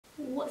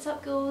What's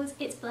up ghouls,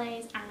 it's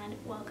Blaze and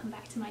welcome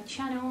back to my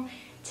channel.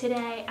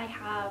 Today I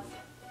have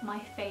my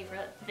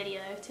favourite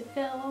video to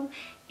film.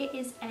 It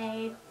is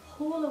a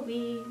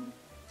Halloween.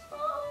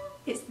 Oh,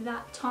 it's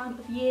that time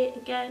of year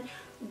again.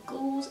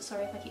 Ghouls,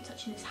 sorry if I keep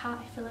touching this hat,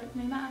 I feel like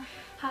no matter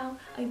how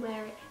I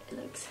wear it, it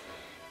looks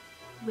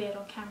weird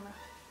on camera.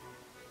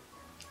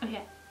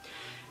 Okay,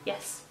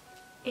 yes,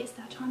 it's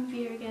that time of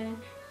year again.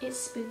 It's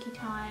spooky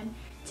time.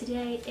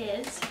 Today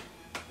is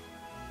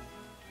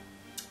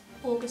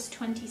August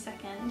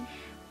 22nd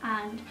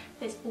and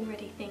there's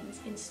already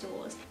things in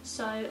stores.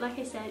 So like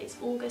I said, it's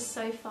August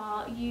so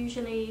far.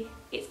 Usually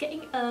it's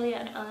getting earlier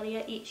and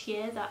earlier each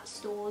year that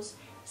stores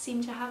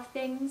seem to have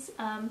things,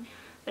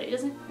 but it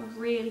doesn't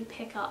really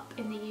pick up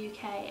in the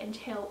UK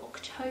until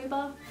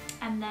October,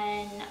 and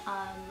then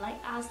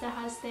like Asda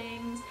has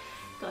things,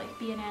 got like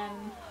B&M,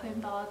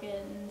 Home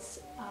Bargains,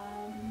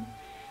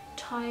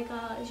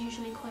 Tiger is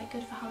usually quite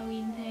good for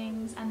Halloween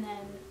things, and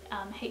then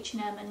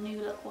H&M and New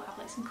Look will have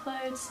like some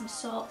clothes, some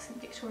socks, and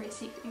Victoria's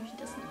Secret usually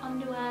does some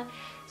underwear.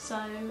 So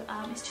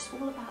it's just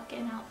all about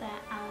getting out there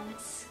and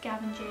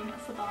scavenging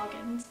for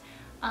bargains.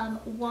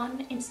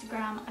 One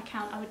Instagram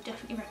account I would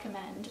definitely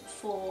recommend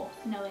for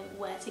knowing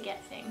where to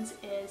get things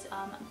is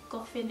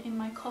Goffin in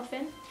My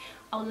Coffin.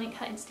 I'll link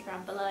her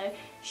Instagram below.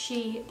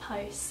 She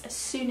posts as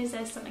soon as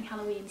there's something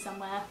Halloween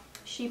somewhere,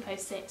 she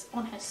posts it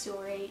on her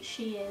story.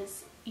 She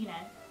is, you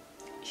know,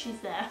 she's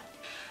there.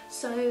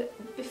 So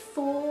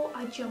before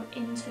I jump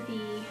into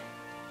the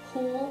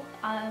haul,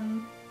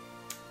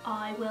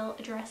 I will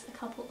address a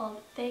couple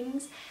of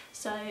things.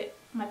 So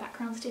my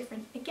background's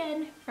different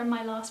again from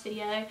my last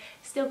video.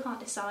 Still can't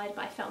decide,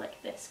 but I felt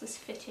like this was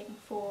fitting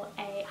for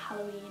a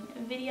Halloween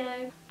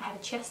video. I have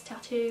a chest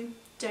tattoo.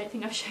 Don't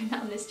think I've shown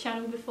that on this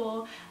channel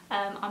before.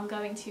 I'm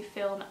going to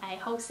film a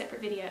whole separate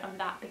video on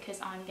that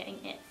because I'm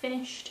getting it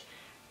finished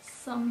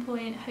some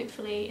point,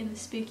 hopefully in the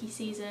spooky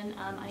season.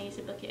 I need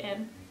to book it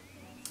in.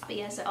 But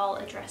yeah, so I'll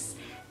address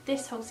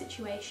this whole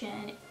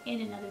situation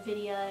in another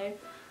video.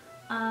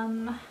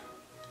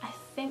 I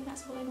think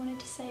that's all I wanted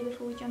to say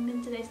before we jump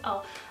into this.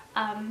 Oh,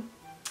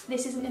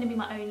 this isn't going to be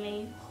my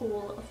only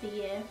haul of the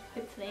year,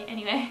 hopefully.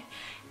 Anyway,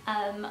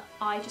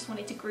 I just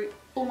wanted to group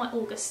all my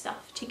August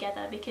stuff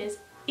together because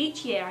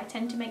each year I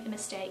tend to make the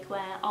mistake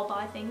where I'll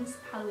buy things,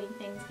 Halloween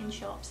things in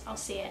shops, I'll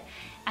see it,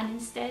 and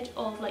instead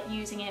of like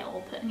using it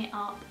or putting it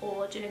up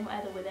or doing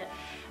whatever with it,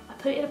 I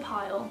put it in a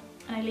pile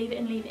and I leave it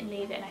and leave it and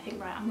leave it, and I think,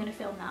 right, I'm going to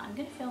film that, I'm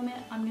going to film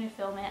it, I'm going to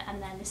film it,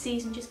 and then the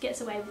season just gets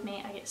away with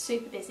me. I get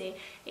super busy,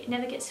 it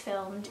never gets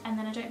filmed, and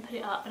then I don't put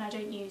it up and I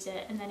don't use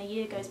it, and then a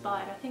year goes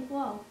by and I think,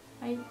 well,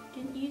 I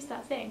didn't use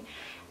that thing,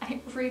 and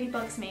it really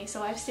bugs me.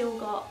 So I've still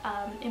got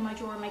in my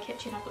drawer in my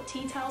kitchen, I've got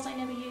tea towels I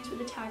never use with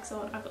the tags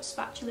on, I've got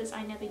spatulas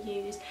I never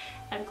use,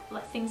 and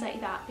like things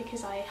like that,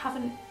 because I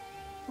haven't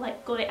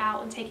like got it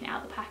out and taken it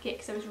out of the packet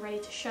because I was ready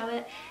to show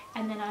it,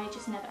 and then I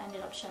just never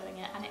ended up showing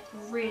it, and it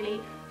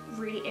really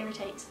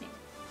irritates me.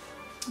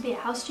 But yeah,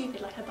 how stupid,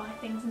 like I buy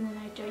things and then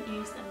I don't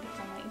use them because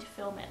I'm waiting to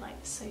film it, like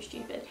it's so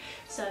stupid.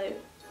 So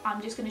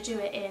I'm just going to do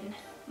it in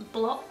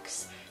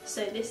blocks.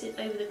 So this is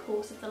over the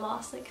course of the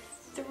last like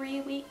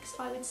 3 weeks,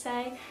 I would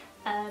say,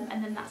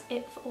 and then that's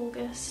it for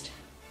August.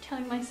 I'm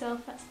telling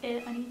myself that's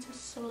it, I need to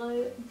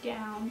slow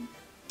down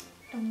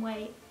and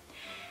wait.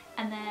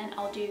 And then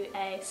I'll do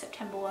a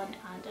September one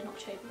and an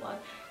October one.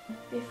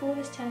 Before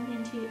this turns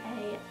into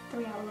a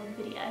 3-hour long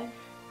video,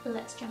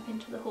 let's jump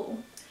into the haul.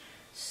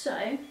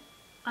 So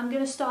I'm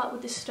going to start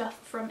with the stuff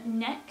from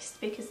Next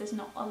because there's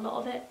not a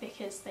lot of it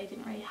because they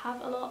didn't really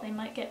have a lot. They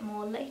might get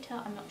more later,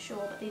 I'm not sure,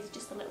 but these are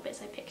just the little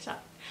bits I picked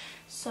up.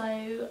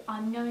 So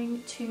I'm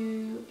going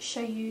to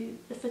show you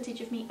the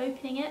footage of me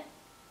opening it,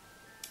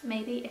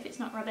 maybe if it's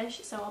not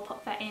rubbish, so I'll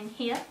pop that in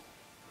here.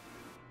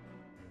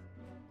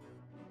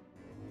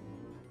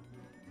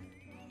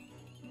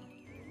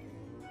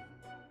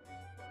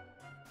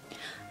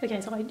 Okay,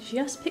 so I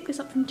just picked this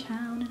up from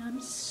town and I'm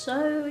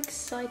so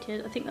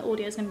excited. I think the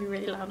audio is going to be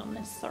really loud on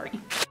this, sorry.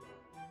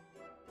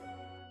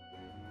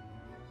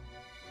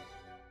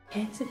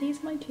 Okay, so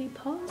these are my 2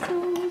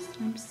 parcels.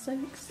 I'm so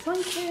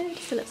excited.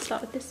 So let's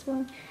start with this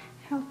one.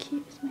 How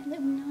cute is my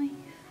little knife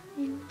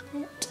in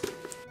it?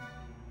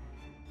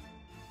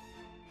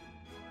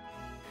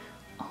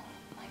 Oh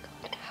my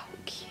god, how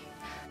cute.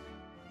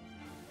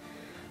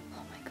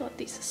 Oh my god,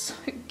 these are so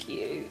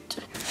cute.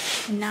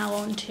 And now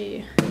on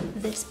to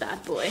this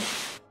bad boy.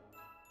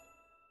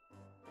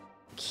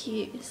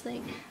 Cute, it's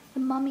like the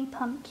mummy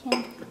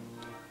pumpkin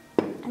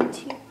and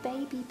 2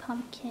 baby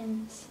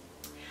pumpkins.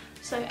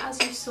 So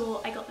as you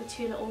saw, I got the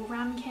 2 little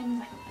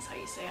ramekins. I think that's how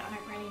you say it, I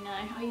don't really know.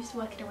 I used to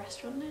work in a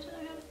restaurant and I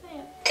don't know how to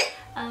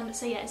say it.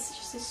 So yeah, it's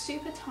just a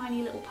super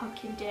tiny little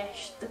pumpkin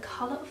dish. The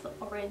colour of the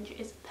orange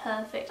is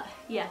perfect.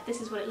 Yeah,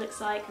 this is what it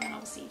looks like, and then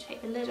obviously you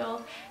take the lid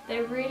off.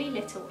 They're really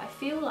little. I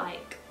feel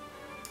like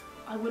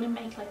I want to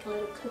make like a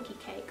little cookie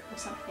cake or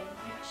something.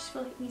 I just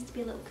feel like it needs to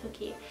be a little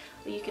cookie.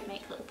 Or you could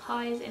make little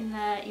pies in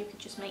there, you could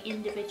just make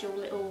individual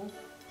little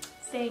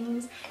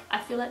things. I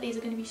feel like these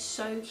are going to be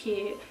so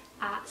cute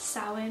at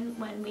Samhain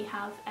when we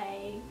have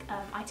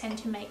I tend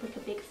to make like a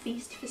big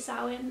feast for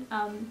Samhain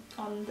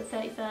on the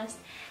 31st,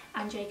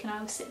 and Jake and I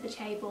will sit at the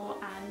table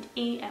and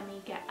eat, and we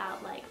get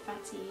out like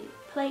fancy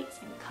plates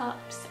and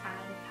cups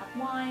and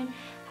have wine,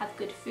 have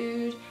good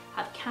food,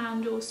 have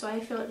candles. So I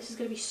feel like this is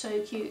going to be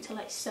so cute to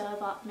like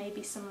serve up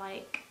maybe some,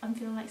 like, I'm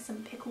feeling like some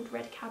pickled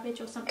red cabbage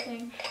or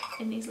something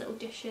in these little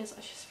dishes.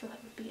 I just feel like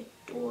it would be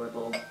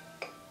adorable.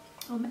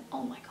 Oh my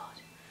god,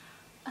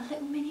 a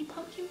little mini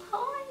pumpkin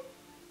pie.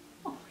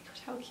 Oh my god,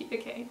 how cute.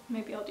 Okay,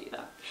 maybe I'll do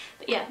that.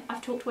 But yeah,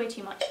 I've talked way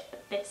too much,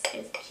 but this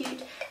is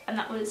cute. And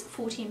that was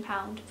 £14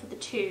 for the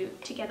two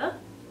together.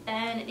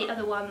 Then the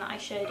other one that I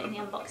showed in the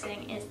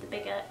unboxing is the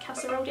bigger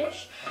casserole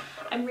dish.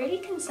 I'm really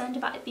concerned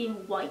about it being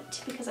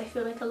white because I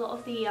feel like a lot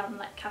of the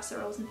like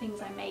casseroles and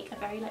things I make are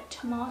very like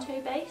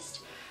tomato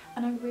based,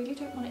 and I really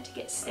don't want it to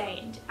get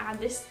stained. And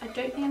this, I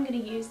don't think I'm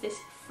going to use this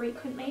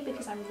frequently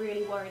because I'm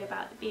really worried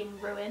about it being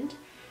ruined.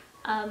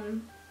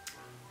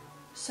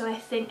 So I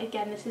think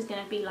again this is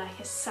going to be like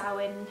a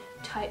Samhain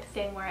type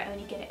thing where I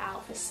only get it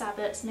out for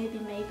Sabbats, maybe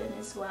Mabon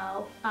as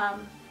well.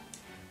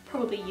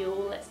 Probably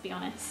Yule, let's be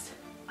honest.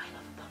 I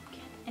love a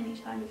pumpkin any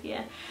time of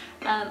year.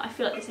 I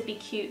feel like this would be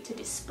cute to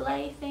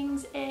display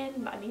things in,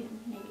 but I mean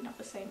maybe not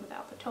the same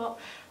without the top.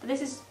 But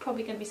this is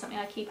probably going to be something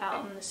I keep out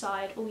on the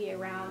side all year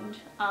round.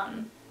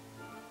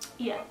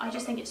 Yeah, I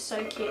just think it's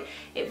so cute.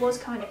 It was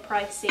kind of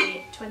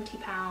pricey,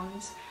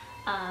 £20.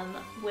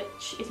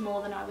 Which is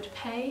more than I would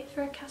pay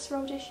for a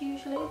casserole dish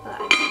usually, but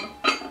I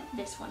mean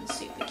this one's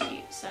super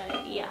cute, so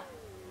yeah.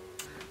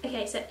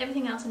 Okay, so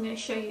everything else I'm going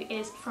to show you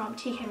is from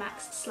TK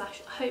Maxx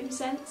 /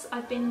 Homesense.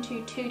 I've been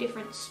to 2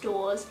 different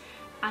stores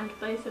and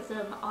both of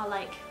them are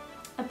like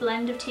a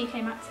blend of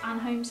TK Maxx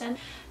and Homesense.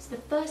 So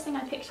the first thing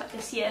I picked up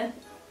this year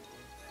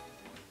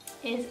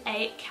is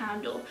a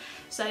candle.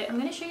 So I'm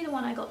going to show you the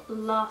one I got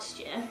last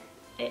year.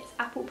 It's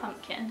apple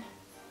pumpkin.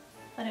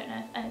 I don't know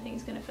if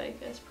anything's going to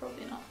focus,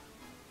 probably not.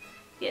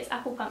 Yeah, it's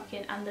apple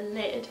pumpkin, and the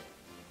lid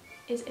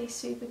is a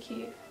super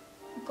cute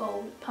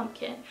gold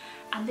pumpkin,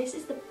 and this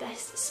is the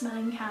best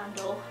smelling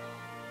candle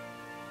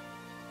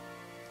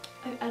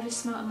I've ever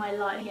smelled in my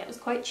life. Yeah, it was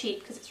quite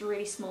cheap because it's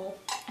really small,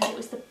 and it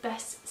was the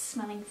best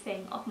smelling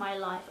thing of my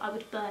life. I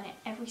would burn it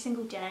every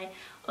single day.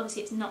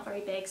 Obviously it's not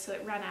very big, so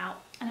it ran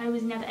out, and I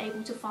was never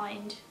able to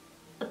find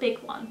a big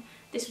one.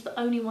 This was the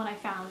only one I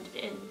found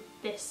in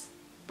this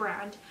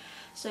brand.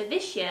 So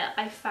this year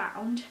I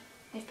found,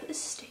 they've put the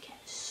stick in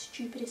the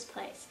stupidest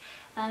place.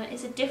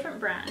 It's a different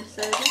brand,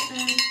 so I don't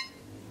know.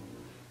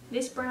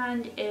 This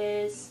brand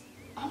is,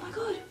 oh my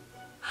god,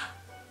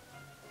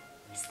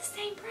 it's the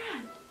same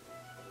brand.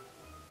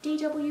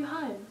 DW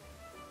Home,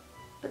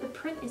 but the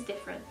print is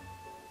different.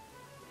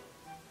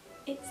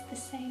 It's the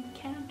same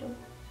candle.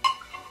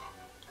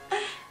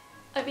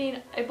 I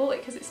mean, I bought it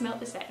because it smelled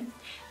the same.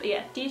 But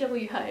yeah,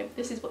 DW Home,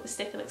 this is what the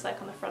sticker looks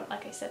like on the front.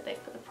 Like I said,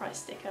 they've put the price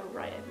sticker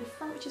right over the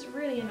front, which is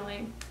really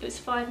annoying. It was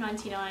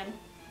 £5.99.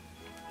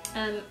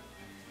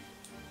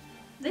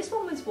 This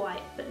one was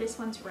white, but this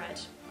one's red.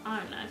 I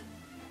don't know.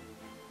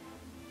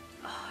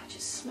 Oh, it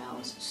just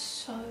smells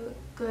so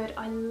good.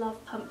 I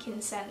love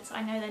pumpkin scents.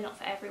 I know they're not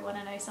for everyone.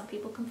 I know some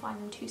people can find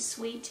them too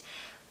sweet,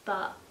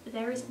 but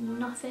there is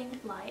nothing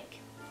like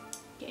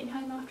getting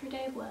home after a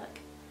day of work,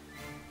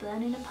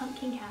 burning a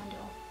pumpkin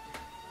candle,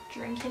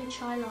 drinking a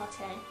chai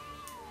latte,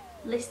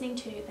 listening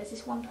to, there's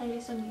this one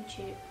playlist on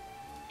YouTube,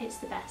 it's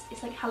the best.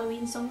 It's like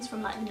Halloween songs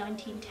from like the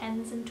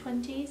 1910s and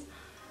 20s.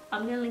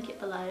 I'm going to link it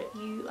below.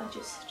 You are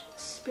just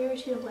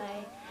spirited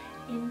away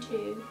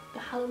into the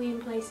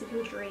Halloween place of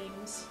your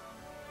dreams.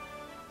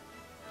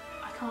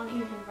 I can't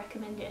even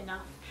recommend it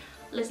enough.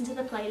 Listen to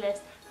the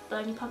playlist,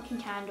 burn your pumpkin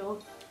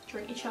candle,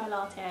 drink your chai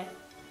latte,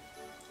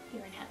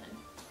 you're in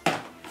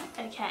heaven.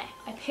 Okay,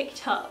 I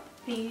picked up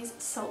these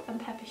salt and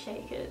pepper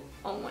shakers.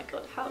 Oh my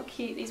god, how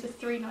cute. These were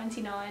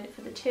 £3.99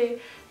 for the 2.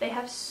 They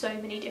have so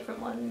many different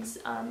ones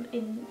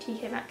in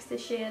TK Maxx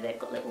this year. They've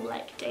got little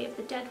like Day of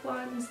the Dead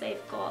ones,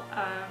 they've got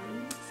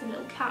some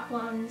little cat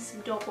ones,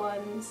 some dog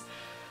ones,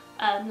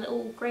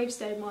 little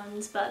gravestone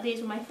ones, but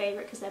these were my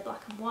favourite because they're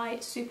black and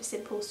white, super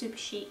simple, super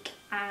chic,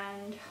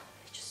 and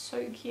they're just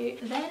so cute.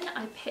 Then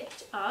I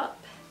picked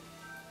up,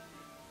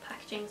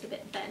 packaging's a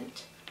bit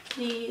bent,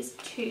 these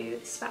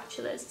 2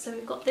 spatulas. So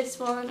we've got this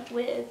one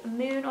with a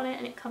moon on it,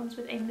 and it comes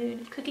with a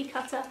moon cookie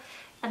cutter,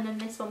 and then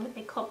this one with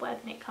a cobweb,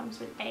 and it comes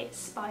with a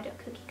spider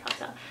cookie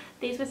cutter.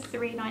 These were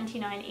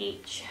 £3.99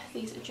 each.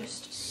 These are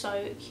just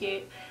so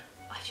cute.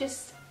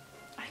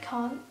 I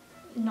can't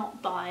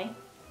not buy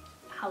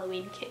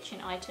Halloween kitchen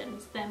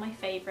items. They're my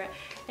favourite.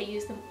 I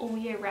use them all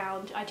year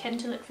round. I tend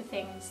to look for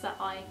things that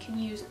I can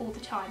use all the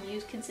time,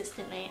 use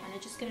consistently, and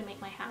are just going to make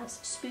my house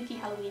spooky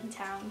Halloween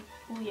town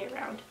all year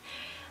round.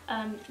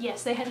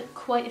 Yes, they had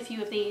quite a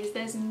few of these.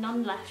 There's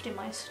none left in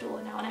my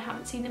store now, and I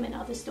haven't seen them in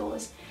other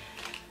stores.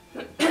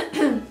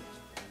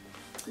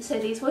 So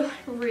these were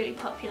really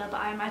popular, but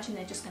I imagine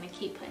they're just going to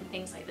keep putting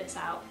things like this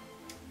out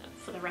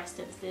for the rest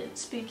of the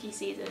spooky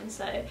season.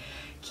 So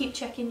keep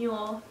checking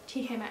your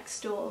TK Maxx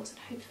stores, and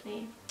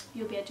hopefully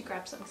you'll be able to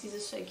grab some because these are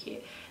so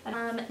cute.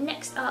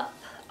 Next up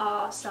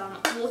are some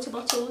water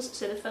bottles.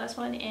 So the first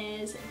one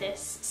is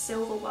this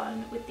silver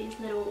one with these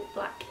little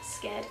black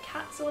scared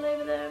cats all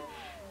over them.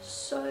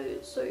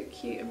 So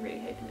cute. I'm really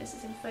hoping this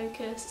is in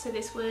focus. So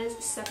this was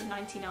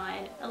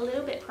 $7.99, a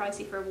little bit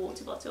pricey for a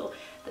water bottle,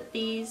 but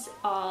these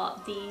are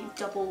the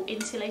double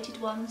insulated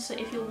ones, so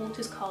if your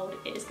water's cold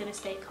it is going to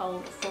stay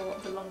cold for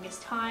the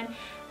longest time.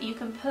 You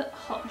can put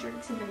hot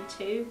drinks in them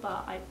too,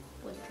 but I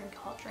wouldn't drink a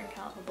hot drink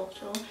out of a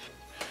bottle.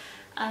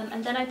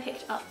 And then I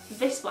picked up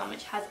this one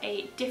which has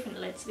a different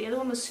lid. So the other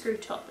one was screw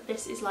top, but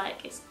this is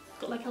like, it's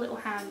got like a little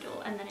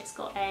handle, and then it's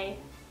got a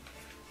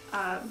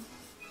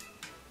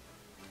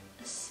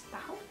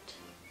spout,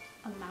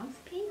 a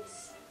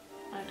mouthpiece,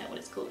 I don't know what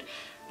it's called,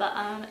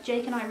 but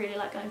Jake and I really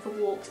like going for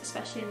walks,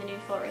 especially in the New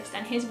Forest,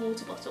 and his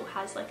water bottle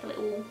has like a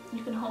little,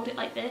 you can hold it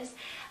like this,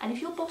 and if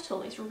your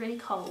bottle is really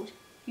cold,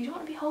 you don't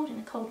want to be holding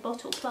a cold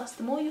bottle, plus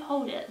the more you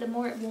hold it, the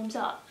more it warms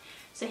up.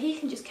 So he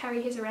can just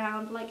carry his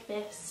around like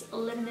this,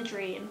 living the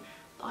dream,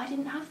 but I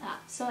didn't have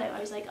that, so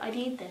I was like, I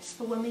need this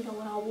for when we go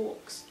on our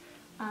walks.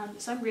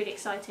 So I'm really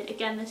excited.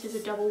 Again, this is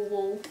a double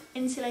wall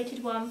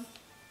insulated one,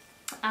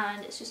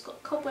 and it's just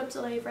got cobwebs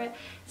all over it.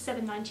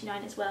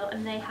 $7.99 as well,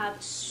 and they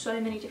have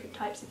so many different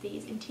types of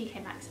these in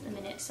TK Maxx at the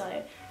minute,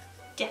 so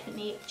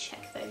definitely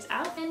check those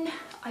out. And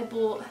I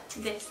bought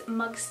this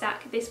mug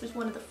stack. This was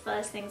one of the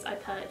first things I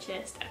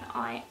purchased, and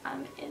I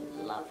am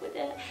in love with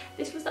it.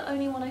 This was the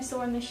only one I saw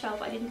on the shelf.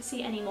 I didn't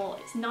see any more.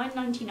 It's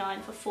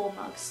 $9.99 for 4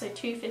 mugs, so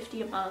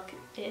 $2.50 a mug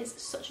is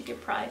such a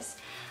good price.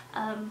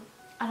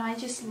 And I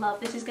just love,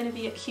 this is going to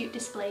be a cute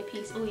display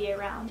piece all year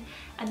round.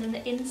 And then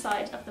the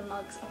inside of the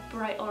mugs are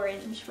bright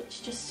orange,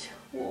 which just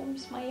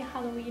warms my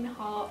Halloween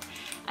heart.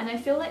 And I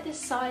feel like the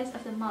size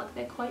of the mug,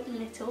 they're quite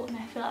little, and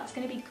I feel like it's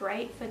going to be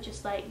great for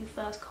just like your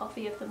first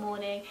coffee of the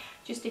morning,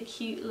 just a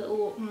cute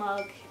little mug.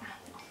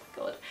 And, oh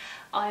my god,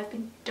 I've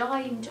been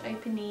dying to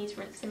open these,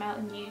 rinse them out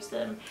and use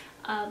them.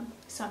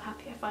 So I'm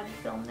happy I finally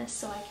filmed this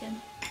so I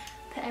can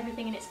put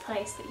everything in its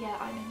place. But yeah,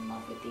 I'm in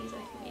love with these. I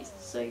think these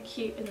are so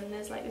cute, and then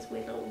there's like this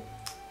weird little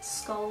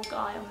skull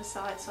guy on the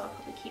side, so I'll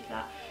probably keep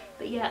that.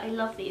 But yeah, I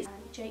love these,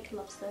 and Jake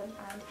loves them,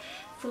 and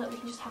I feel like we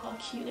can just have our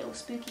cute little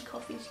spooky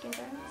coffee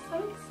together.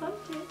 I'm so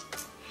excited.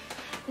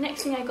 The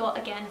next thing I got,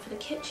 again for the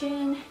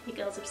kitchen, your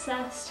girl's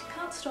obsessed,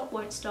 can't stop,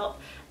 won't stop,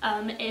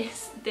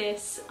 is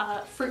this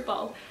fruit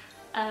bowl.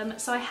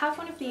 So I have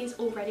one of these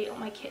already on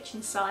my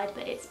kitchen side,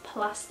 but it's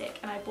plastic,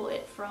 and I bought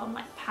it from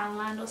like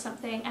Poundland or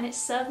something, and it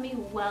served me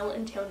well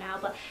until now.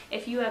 But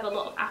if you have a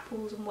lot of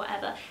apples and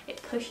whatever,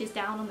 it pushes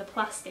down on the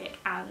plastic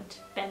and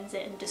bends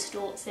it and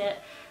distorts it,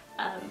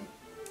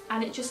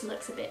 and it just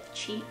looks a bit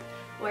cheap,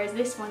 whereas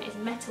this one is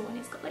metal and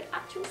it's got like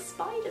actual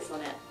spiders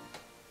on it.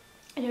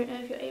 I don't know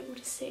if you're able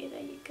to see,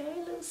 there you go,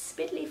 little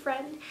spiddly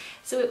friend.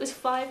 So it was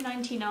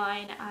 $5.99,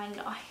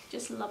 and I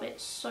just love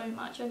it so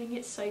much. I think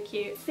it's so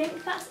cute. I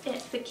think that's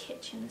it for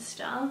kitchen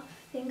stuff.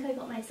 I think I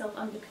got myself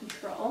under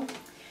control.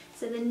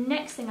 So the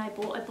next thing I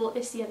bought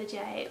this the other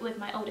day with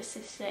my older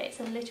sister. It's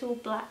a little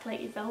black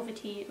like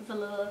velvety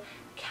velour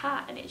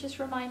cat, and it just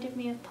reminded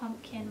me of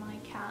Pumpkin, my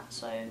cat,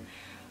 so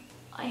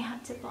I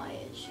had to buy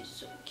it. She's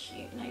so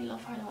cute and I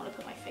love her. I don't want to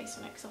put my face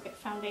on it because I'll get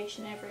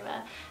foundation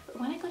everywhere. But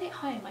when I got it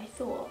home, I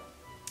thought,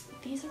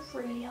 these are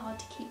really hard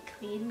to keep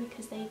clean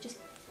because they just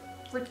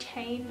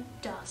retain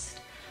dust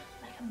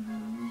like a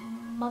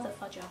mother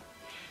fudger.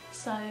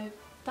 So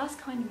that's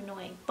kind of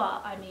annoying,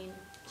 but I mean,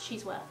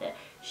 she's worth it.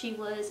 She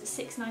was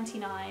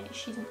 $6.99.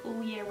 She's an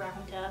all year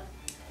rounder.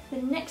 The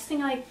next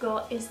thing I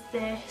got is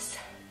this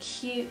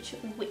cute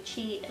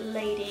witchy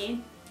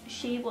lady.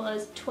 She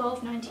was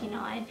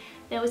 $12.99.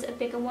 There was a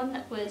bigger one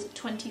that was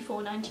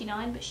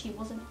 $24.99, but she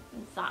wasn't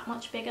that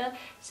much bigger,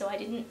 so I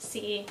didn't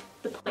see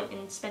the point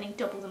in spending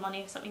double the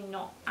money for something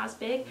not as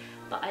big.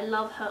 But I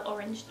love her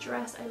orange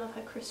dress, I love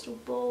her crystal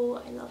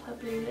ball, I love her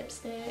blue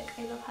lipstick,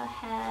 I love her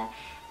hair.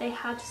 They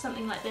had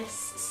something like this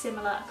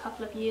similar a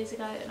couple of years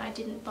ago and I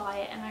didn't buy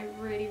it, and I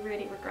really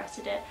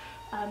regretted it.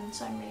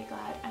 So I'm really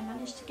glad I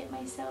managed to get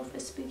myself a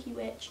spooky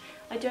witch.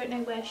 I don't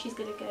know where she's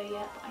gonna go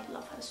yet, but I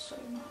love her so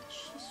much.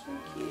 She's so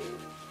cute.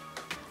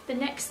 The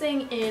next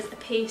thing is a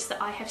piece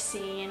that I have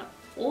seen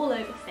all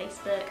over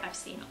Facebook, I've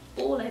seen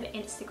all over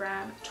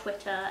Instagram,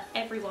 Twitter.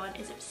 Everyone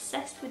is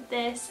obsessed with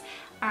this,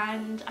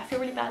 and I feel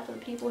really bad for the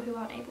people who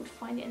aren't able to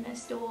find it in their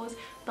stores,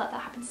 but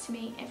that happens to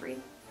me every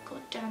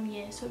goddamn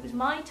year. So it was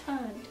my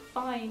turn to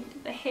find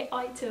the hit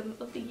item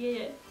of the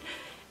year.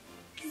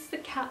 This is the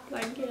cat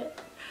blanket.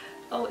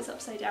 Oh, it's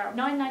upside down.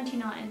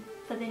 $9.99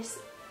 for this.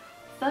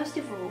 First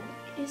of all,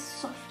 it is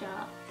softer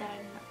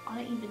than I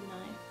don't even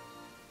know.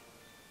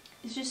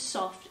 It's just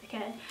soft,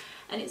 okay?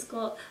 And it's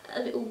got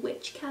a little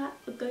witch cat,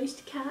 a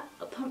ghost cat,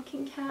 a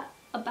pumpkin cat,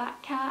 a bat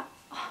cat.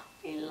 Oh,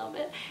 I love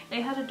it.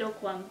 They had a dog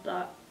one,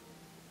 but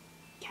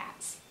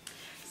cats.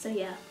 So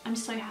yeah, I'm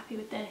so happy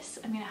with this.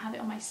 I'm gonna have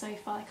it on my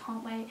sofa. I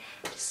can't wait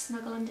to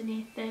snuggle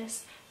underneath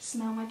this,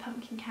 smell my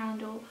pumpkin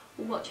candle,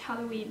 watch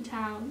Halloween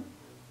Town.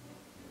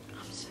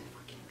 I'm so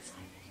fucking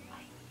excited.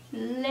 I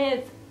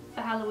live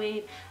for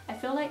Halloween. I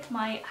feel like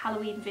my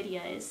Halloween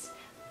videos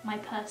my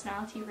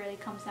personality really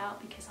comes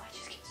out because I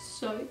just get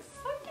so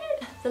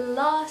excited. The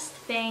last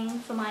thing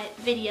for my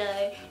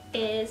video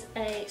is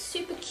a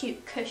super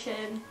cute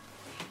cushion,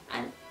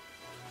 and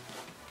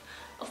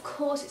of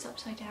course it's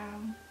upside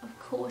down, of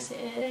course it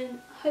is.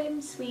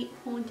 Home Sweet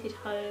Haunted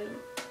Home.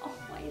 Oh,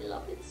 I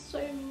love it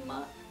so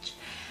much.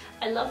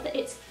 I love that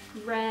it's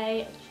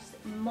grey,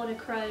 just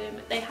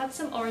monochrome. They had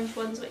some orange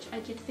ones which I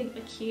did think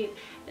were cute,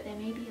 but they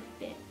may be a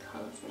bit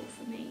colourful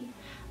for me.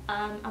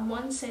 And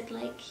one said,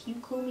 like, you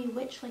call me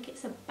witch like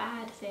it's a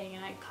bad thing,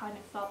 and I kind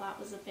of felt that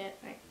was a bit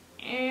like,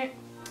 eh.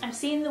 I've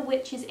seen the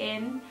witches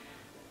in,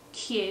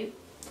 cute.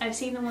 I've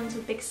seen the ones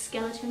with big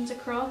skeletons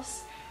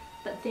across,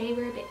 but they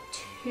were a bit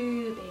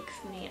too big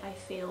for me, I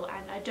feel,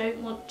 and I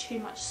don't want too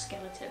much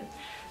skeleton.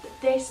 But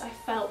this I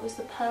felt was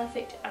the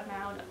perfect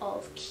amount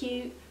of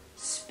cute,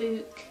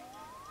 spook,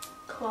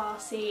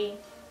 classy.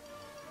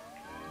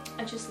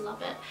 I just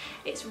love it.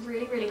 It's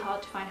really, really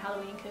hard to find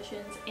Halloween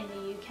cushions in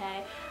the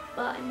UK,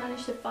 but I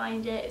managed to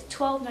find it. It's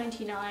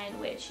 £12.99,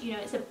 which, you know,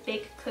 it's a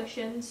big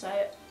cushion, so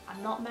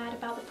I'm not mad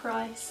about the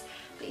price.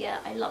 But yeah,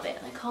 I love it,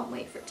 and I can't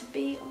wait for it to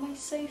be on my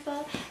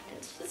sofa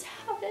and just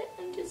have it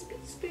and just be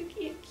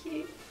spooky and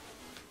cute.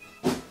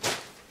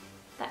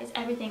 That is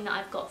everything that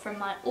I've got from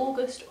my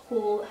August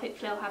haul.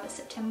 Hopefully I'll have a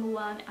September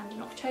one and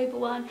an October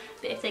one,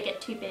 but if they get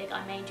too big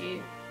I may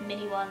do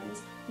mini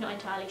ones, not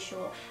entirely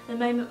sure. At the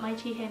moment my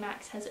TK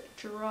Maxx has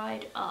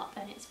dried up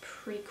and it's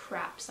pretty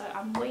crap, so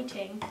I'm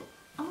waiting.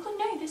 Oh my god,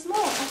 no, there's more,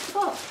 I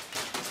forgot.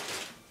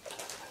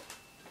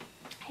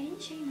 I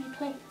didn't show you my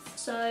plates.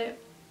 So,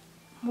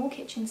 more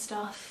kitchen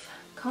stuff,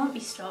 can't be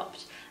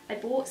stopped. I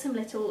bought some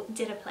little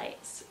dinner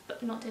plates,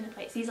 but not dinner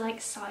plates, these are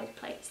like side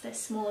plates, they're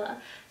smaller.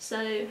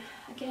 So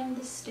again,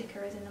 the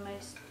sticker is in the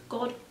most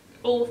god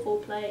awful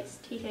place.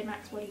 TK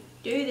Maxx, why do you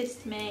do this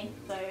to me?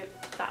 So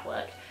that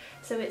worked.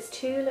 So it's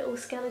two little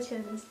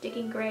skeletons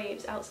digging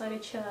graves outside a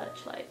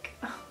church, like,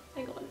 oh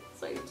my god, it's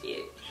so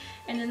cute.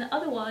 And then the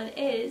other one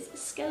is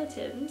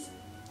skeletons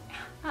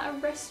at a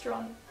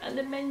restaurant, and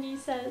the menu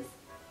says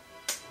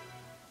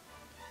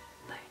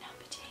bon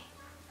appetit.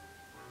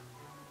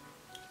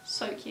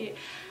 So cute.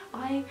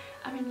 I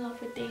am in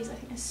love with these. I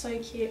think they're so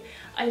cute.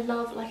 I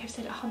love, like I've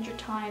said 100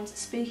 times,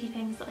 spooky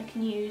things that I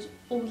can use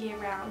all year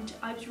round.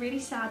 I was really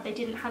sad they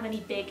didn't have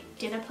any big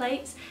dinner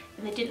plates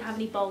and they didn't have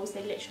any bowls.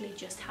 They literally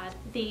just had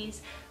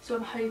these. So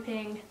I'm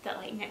hoping that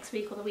like next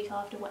week or the week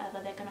after, whatever,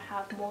 they're going to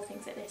have more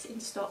things like this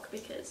in stock,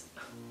 because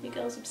my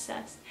girl's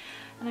obsessed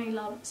and I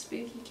love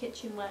spooky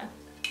kitchenware.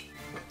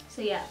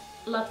 So yeah,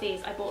 love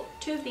these. I bought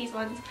 2 of these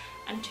ones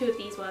and 2 of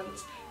these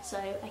ones, so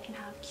I can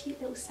have a cute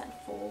little set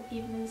of 4,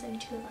 even though there's only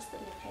 2 of us that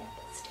live here,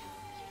 but still.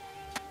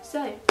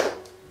 So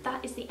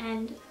that is the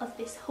end of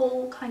this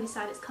haul. Kind of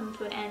sad it's come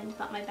to an end,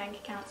 but my bank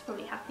account's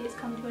probably happy it's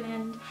come to an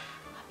end.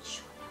 I'm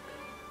sure they'll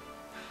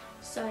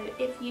be.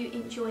 So if you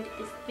enjoyed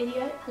this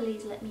video,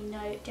 please let me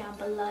know down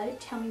below.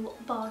 Tell me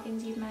what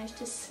bargains you've managed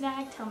to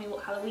snag, tell me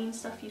what Halloween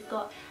stuff you've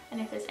got,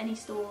 and if there's any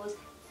stores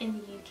in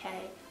the UK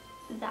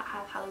that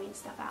have Halloween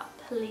stuff out,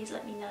 please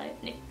let me know.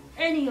 And if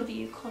any of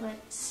you comment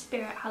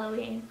Spirit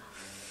Halloween,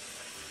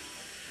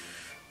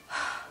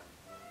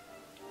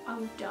 I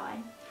would die.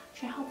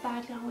 Do you know how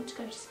badly I want to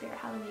go to Spirit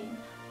Halloween?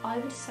 I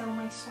would sell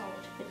my soul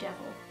to the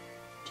devil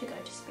to go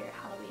to Spirit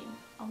Halloween.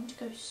 I want to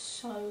go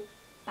so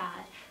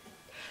bad.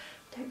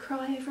 Don't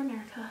cry over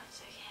America,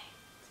 it's okay.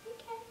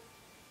 It's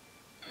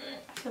okay.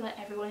 I feel like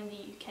everyone in the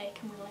UK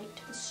can relate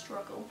to the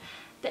struggle.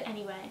 But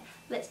anyway,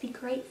 let's be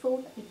grateful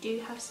that we do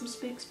have some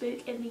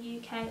spook in the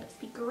UK. Let's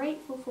be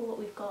grateful for what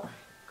we've got.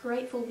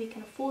 Grateful we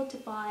can afford to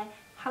buy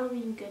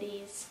Halloween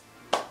goodies.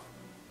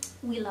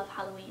 We love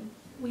Halloween.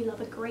 We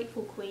love a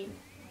grateful queen.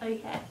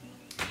 Okay.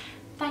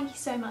 Thank you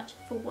so much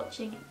for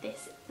watching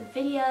this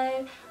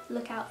video.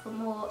 Look out for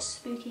more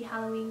spooky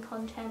Halloween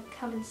content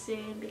coming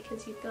soon,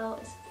 because your girl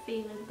is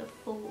feeling the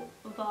full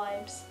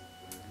vibes.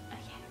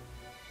 Okay.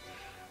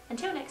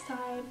 Until next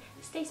time,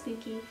 stay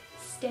spooky,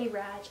 stay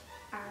rad,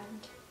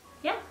 and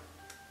yeah,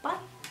 bye.